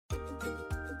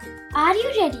Are you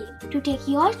ready to take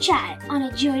your child on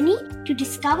a journey to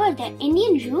discover their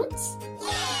Indian roots?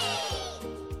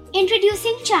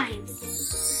 Introducing Chimes,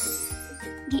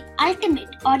 the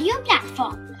ultimate audio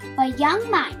platform for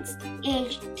young minds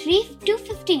aged 3 to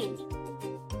 15.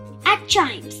 At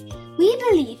Chimes, we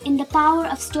believe in the power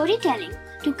of storytelling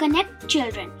to connect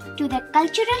children to their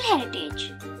cultural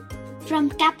heritage. From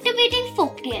captivating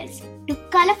folktales to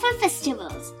colorful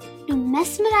festivals to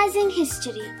mesmerizing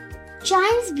history,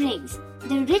 Chimes brings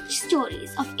the rich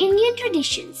stories of Indian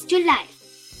traditions to life.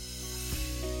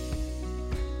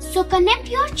 So connect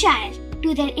your child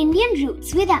to their Indian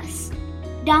roots with us.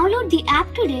 Download the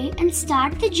app today and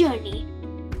start the journey.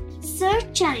 Search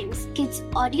Chimes Kids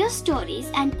Audio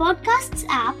Stories and Podcasts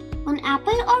app on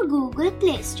Apple or Google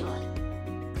Play Store.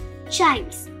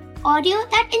 Chimes, audio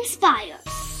that inspires.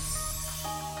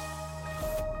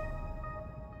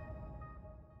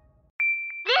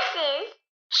 This is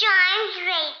Chimes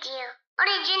Radio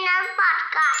original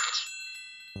podcast.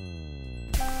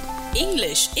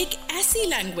 English एक ऐसी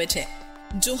language है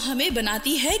जो हमें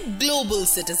बनाती है global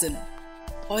citizen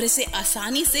और इसे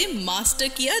आसानी से मास्टर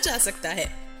किया जा सकता है।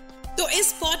 तो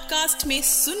इस पॉडकास्ट में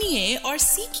सुनिए और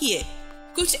सीखिए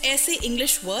कुछ ऐसे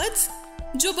इंग्लिश वर्ड्स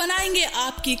जो बनाएंगे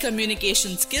आपकी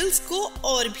कम्युनिकेशन स्किल्स को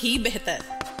और भी बेहतर।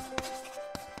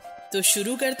 तो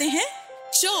शुरू करते हैं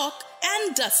chalk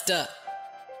and duster.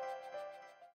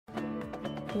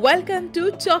 Welcome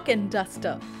to Chalk and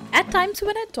Duster. At times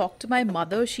when I talk to my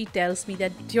mother, she tells me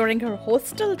that during her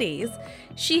hostel days,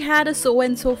 she had a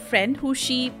so-and-so friend who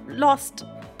she lost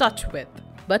touch with.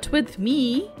 But with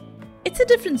me, it's a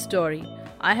different story.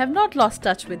 I have not lost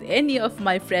touch with any of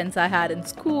my friends I had in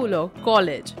school or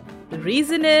college. The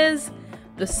reason is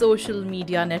the social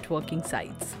media networking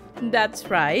sites. That's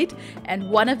right. And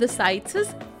one of the sites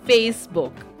is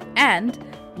Facebook. And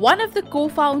one of the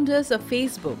co-founders of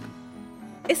Facebook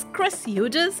is Chris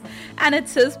Hughes, and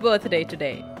it's his birthday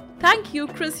today. Thank you,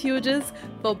 Chris Hughes,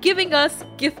 for gifting us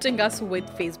with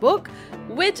Facebook,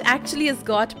 which actually has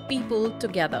got people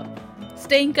together.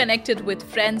 Staying connected with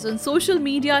friends on social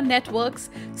media networks,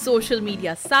 social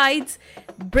media sites,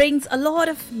 brings a lot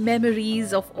of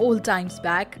memories of old times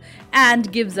back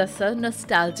and gives us a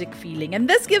nostalgic feeling. And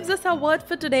this gives us our word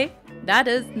for today. That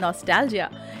is nostalgia.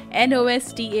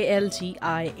 Nostalgia.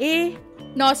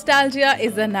 Nostalgia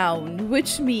is a noun,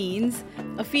 which means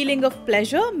a feeling of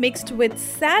pleasure mixed with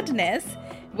sadness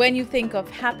when you think of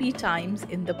happy times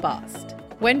in the past.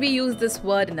 When we use this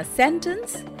word in a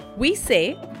sentence, we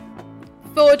say,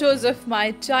 photos of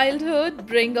my childhood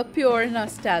bring a pure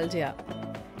nostalgia.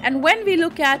 And when we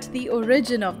look at the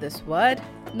origin of this word,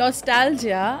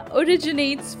 nostalgia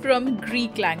originates from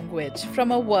Greek language,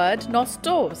 from a word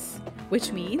nostos,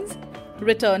 which means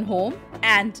return home,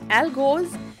 and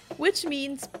algos, which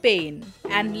means pain,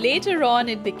 and later on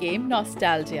it became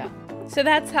nostalgia. So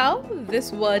that's how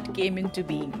this word came into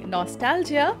being.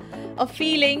 Nostalgia, a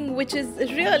feeling which is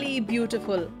really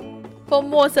beautiful. For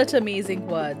more such amazing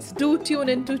words, do tune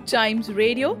into Chimes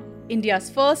Radio,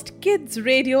 India's first kids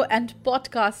radio and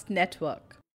podcast network.